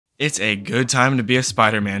It's a good time to be a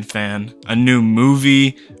Spider-Man fan. A new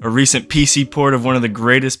movie, a recent PC port of one of the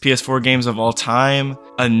greatest PS4 games of all time,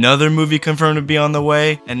 another movie confirmed to be on the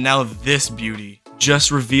way, and now this beauty.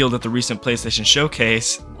 Just revealed at the recent PlayStation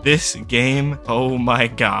Showcase, this game, oh my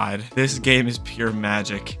god, this game is pure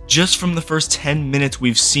magic. Just from the first 10 minutes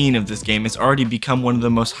we've seen of this game, it's already become one of the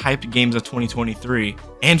most hyped games of 2023.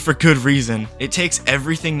 And for good reason. It takes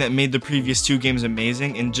everything that made the previous two games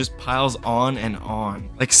amazing and just piles on and on.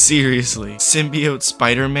 Like seriously, symbiote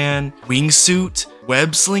Spider-Man, wingsuit,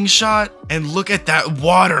 web slingshot, and look at that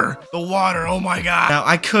water! The water, oh my god! Now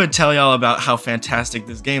I could tell y'all about how fantastic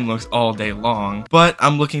this game looks all day long, but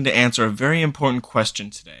I'm looking to answer a very important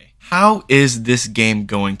question today. How is this game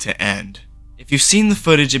going to end? If you've seen the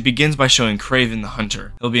footage, it begins by showing Kraven the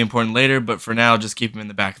Hunter. It'll be important later, but for now, just keep him in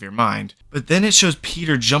the back of your mind. But then it shows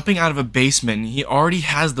Peter jumping out of a basement and he already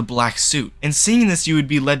has the black suit. And seeing this, you would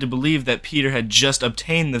be led to believe that Peter had just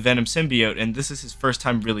obtained the Venom symbiote and this is his first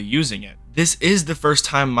time really using it. This is the first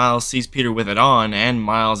time Miles sees Peter with it on, and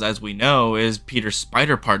Miles, as we know, is Peter's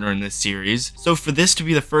spider partner in this series. So for this to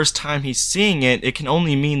be the first time he's seeing it, it can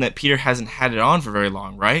only mean that Peter hasn't had it on for very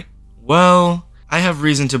long, right? Well, I have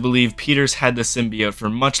reason to believe Peter's had the symbiote for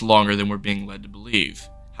much longer than we're being led to believe.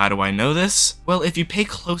 How do I know this? Well, if you pay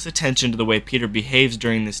close attention to the way Peter behaves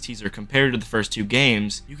during this teaser compared to the first two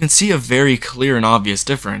games, you can see a very clear and obvious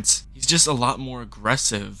difference. He's just a lot more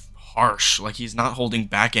aggressive, harsh, like he's not holding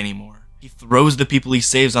back anymore. He throws the people he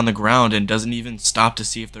saves on the ground and doesn't even stop to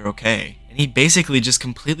see if they're okay. And he basically just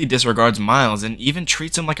completely disregards Miles and even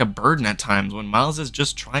treats him like a burden at times when Miles is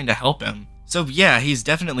just trying to help him. So yeah, he's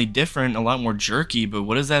definitely different, a lot more jerky, but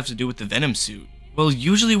what does that have to do with the Venom suit? Well,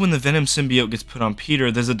 usually when the Venom symbiote gets put on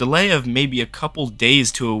Peter, there's a delay of maybe a couple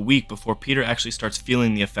days to a week before Peter actually starts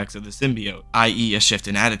feeling the effects of the symbiote, i.e. a shift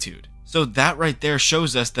in attitude. So that right there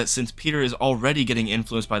shows us that since Peter is already getting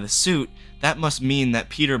influenced by the suit, that must mean that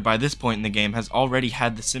Peter by this point in the game has already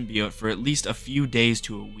had the symbiote for at least a few days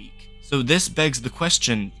to a week. So this begs the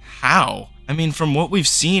question, how? I mean, from what we've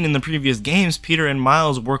seen in the previous games, Peter and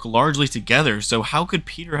Miles work largely together, so how could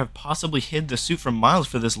Peter have possibly hid the suit from Miles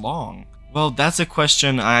for this long? Well, that's a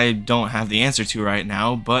question I don't have the answer to right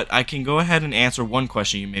now, but I can go ahead and answer one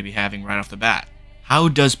question you may be having right off the bat. How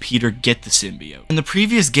does Peter get the symbiote? In the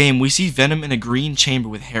previous game, we see Venom in a green chamber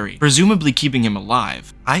with Harry, presumably keeping him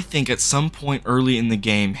alive. I think at some point early in the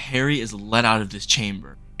game, Harry is let out of this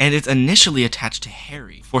chamber, and it's initially attached to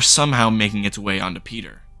Harry, before somehow making its way onto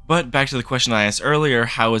Peter. But back to the question I asked earlier,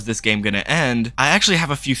 how is this game going to end? I actually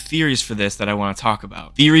have a few theories for this that I want to talk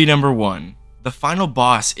about. Theory number 1. The final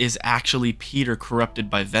boss is actually Peter corrupted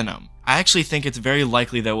by Venom. I actually think it's very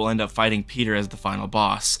likely that we'll end up fighting Peter as the final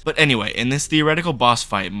boss. But anyway, in this theoretical boss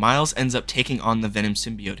fight, Miles ends up taking on the Venom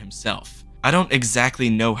symbiote himself. I don't exactly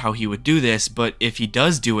know how he would do this, but if he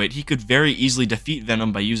does do it, he could very easily defeat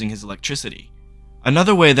Venom by using his electricity.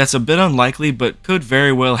 Another way that's a bit unlikely but could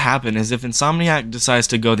very well happen is if Insomniac decides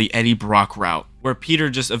to go the Eddie Brock route, where Peter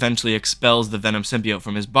just eventually expels the Venom symbiote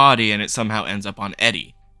from his body and it somehow ends up on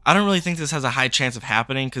Eddie. I don't really think this has a high chance of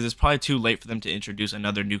happening because it's probably too late for them to introduce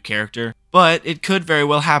another new character, but it could very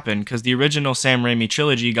well happen because the original Sam Raimi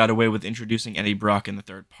trilogy got away with introducing Eddie Brock in the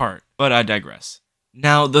third part, but I digress.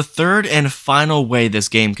 Now, the third and final way this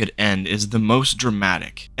game could end is the most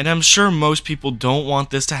dramatic. And I'm sure most people don't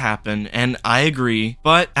want this to happen, and I agree,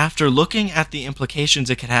 but after looking at the implications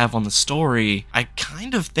it could have on the story, I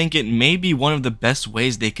kind of think it may be one of the best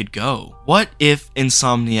ways they could go. What if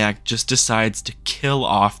Insomniac just decides to kill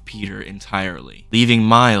off Peter entirely, leaving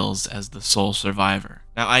Miles as the sole survivor?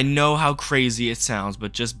 Now, I know how crazy it sounds,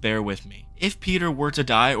 but just bear with me. If Peter were to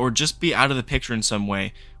die or just be out of the picture in some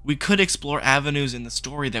way, we could explore avenues in the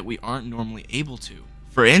story that we aren't normally able to.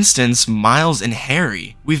 For instance, Miles and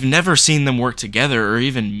Harry. We've never seen them work together or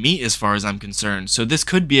even meet as far as I'm concerned, so this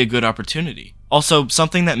could be a good opportunity. Also,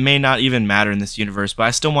 something that may not even matter in this universe, but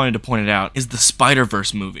I still wanted to point it out, is the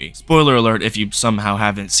Spider-Verse movie. Spoiler alert if you somehow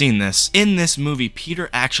haven't seen this. In this movie, Peter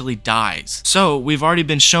actually dies. So, we've already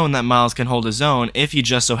been shown that Miles can hold his own if he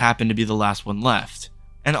just so happened to be the last one left.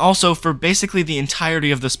 And also, for basically the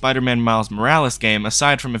entirety of the Spider-Man Miles Morales game,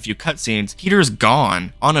 aside from a few cutscenes, Peter's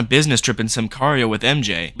gone, on a business trip in Simcaria with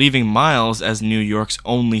MJ, leaving Miles as New York's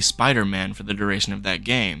only Spider-Man for the duration of that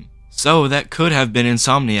game. So that could have been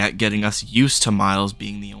Insomniac getting us used to Miles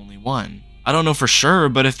being the only one. I don't know for sure,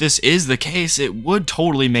 but if this is the case, it would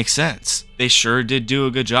totally make sense. They sure did do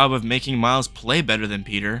a good job of making Miles play better than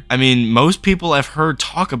Peter. I mean, most people I've heard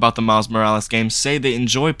talk about the Miles Morales games say they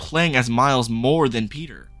enjoy playing as Miles more than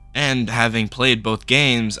Peter. And having played both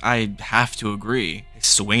games, I have to agree. His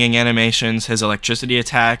swinging animations, his electricity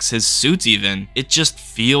attacks, his suits even, it just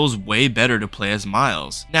feels way better to play as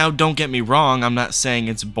Miles. Now don't get me wrong, I'm not saying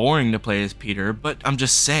it's boring to play as Peter, but I'm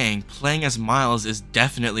just saying playing as Miles is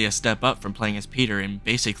definitely a step up from playing as Peter in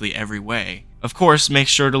basically every way. Of course, make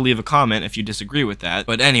sure to leave a comment if you disagree with that.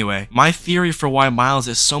 But anyway, my theory for why Miles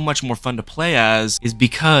is so much more fun to play as is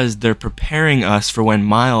because they're preparing us for when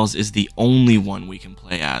Miles is the only one we can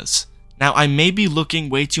play as. Now, I may be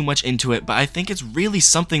looking way too much into it, but I think it's really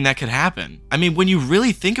something that could happen. I mean, when you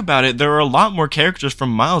really think about it, there are a lot more characters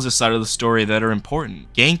from Miles' side of the story that are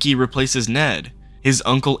important. Genki replaces Ned. His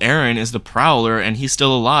uncle Aaron is the Prowler and he's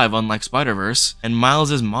still alive unlike Spider-Verse, and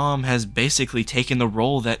Miles' mom has basically taken the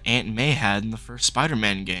role that Aunt May had in the first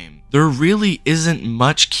Spider-Man game. There really isn't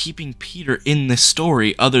much keeping Peter in this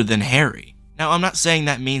story other than Harry. Now, I'm not saying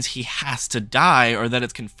that means he has to die or that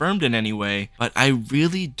it's confirmed in any way, but I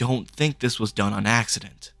really don't think this was done on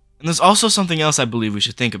accident. And there's also something else I believe we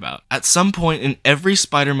should think about. At some point in every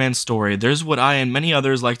Spider-Man story, there's what I and many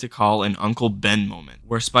others like to call an Uncle Ben moment,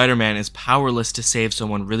 where Spider-Man is powerless to save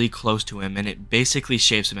someone really close to him and it basically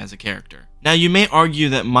shapes him as a character. Now, you may argue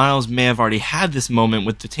that Miles may have already had this moment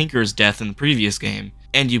with the Tinker's death in the previous game,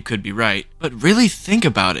 and you could be right, but really think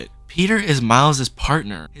about it. Peter is Miles'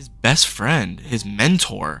 partner, his best friend, his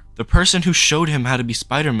mentor, the person who showed him how to be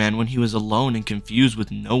Spider-Man when he was alone and confused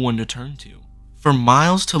with no one to turn to. For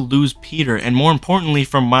Miles to lose Peter, and more importantly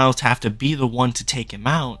for Miles to have to be the one to take him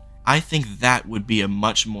out, I think that would be a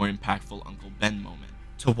much more impactful Uncle Ben moment.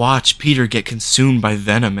 To watch Peter get consumed by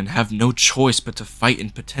Venom and have no choice but to fight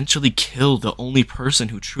and potentially kill the only person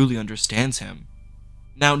who truly understands him.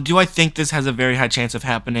 Now, do I think this has a very high chance of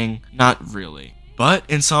happening? Not really. But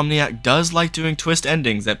Insomniac does like doing twist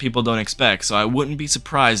endings that people don't expect, so I wouldn't be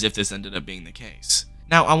surprised if this ended up being the case.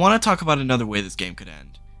 Now, I want to talk about another way this game could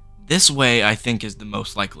end. This way, I think, is the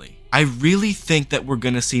most likely. I really think that we're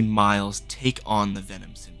gonna see Miles take on the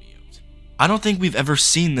Venom symbiote. I don't think we've ever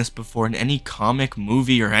seen this before in any comic,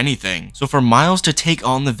 movie, or anything. So for Miles to take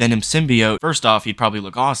on the Venom symbiote, first off, he'd probably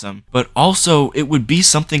look awesome, but also it would be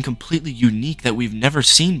something completely unique that we've never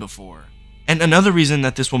seen before. And another reason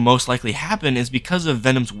that this will most likely happen is because of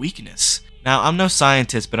Venom's weakness. Now, I'm no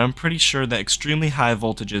scientist, but I'm pretty sure that extremely high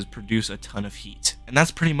voltages produce a ton of heat. And that's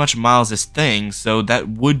pretty much Miles' thing, so that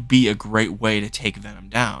would be a great way to take Venom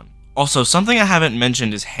down. Also, something I haven't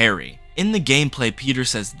mentioned is Harry. In the gameplay, Peter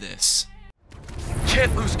says this: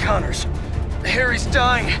 "Can't lose Connors. Harry's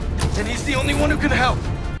dying, and he's the only one who can help."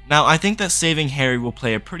 Now, I think that saving Harry will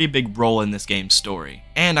play a pretty big role in this game's story.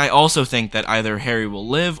 And I also think that either Harry will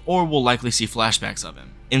live, or we'll likely see flashbacks of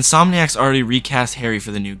him. Insomniac's already recast Harry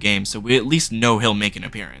for the new game, so we at least know he'll make an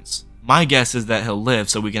appearance. My guess is that he'll live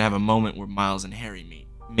so we can have a moment where Miles and Harry meet.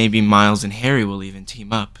 Maybe Miles and Harry will even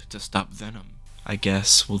team up to stop Venom. I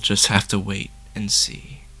guess we'll just have to wait and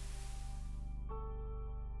see.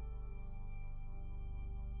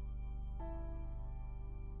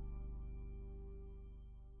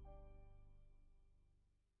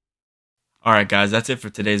 Alright guys, that's it for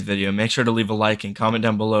today's video. Make sure to leave a like and comment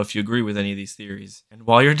down below if you agree with any of these theories. And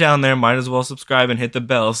while you're down there, might as well subscribe and hit the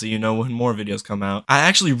bell so you know when more videos come out. I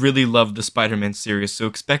actually really love the Spider-Man series, so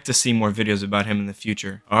expect to see more videos about him in the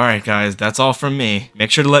future. Alright guys, that's all from me. Make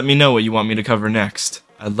sure to let me know what you want me to cover next.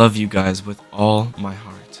 I love you guys with all my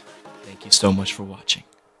heart. Thank you so much for watching.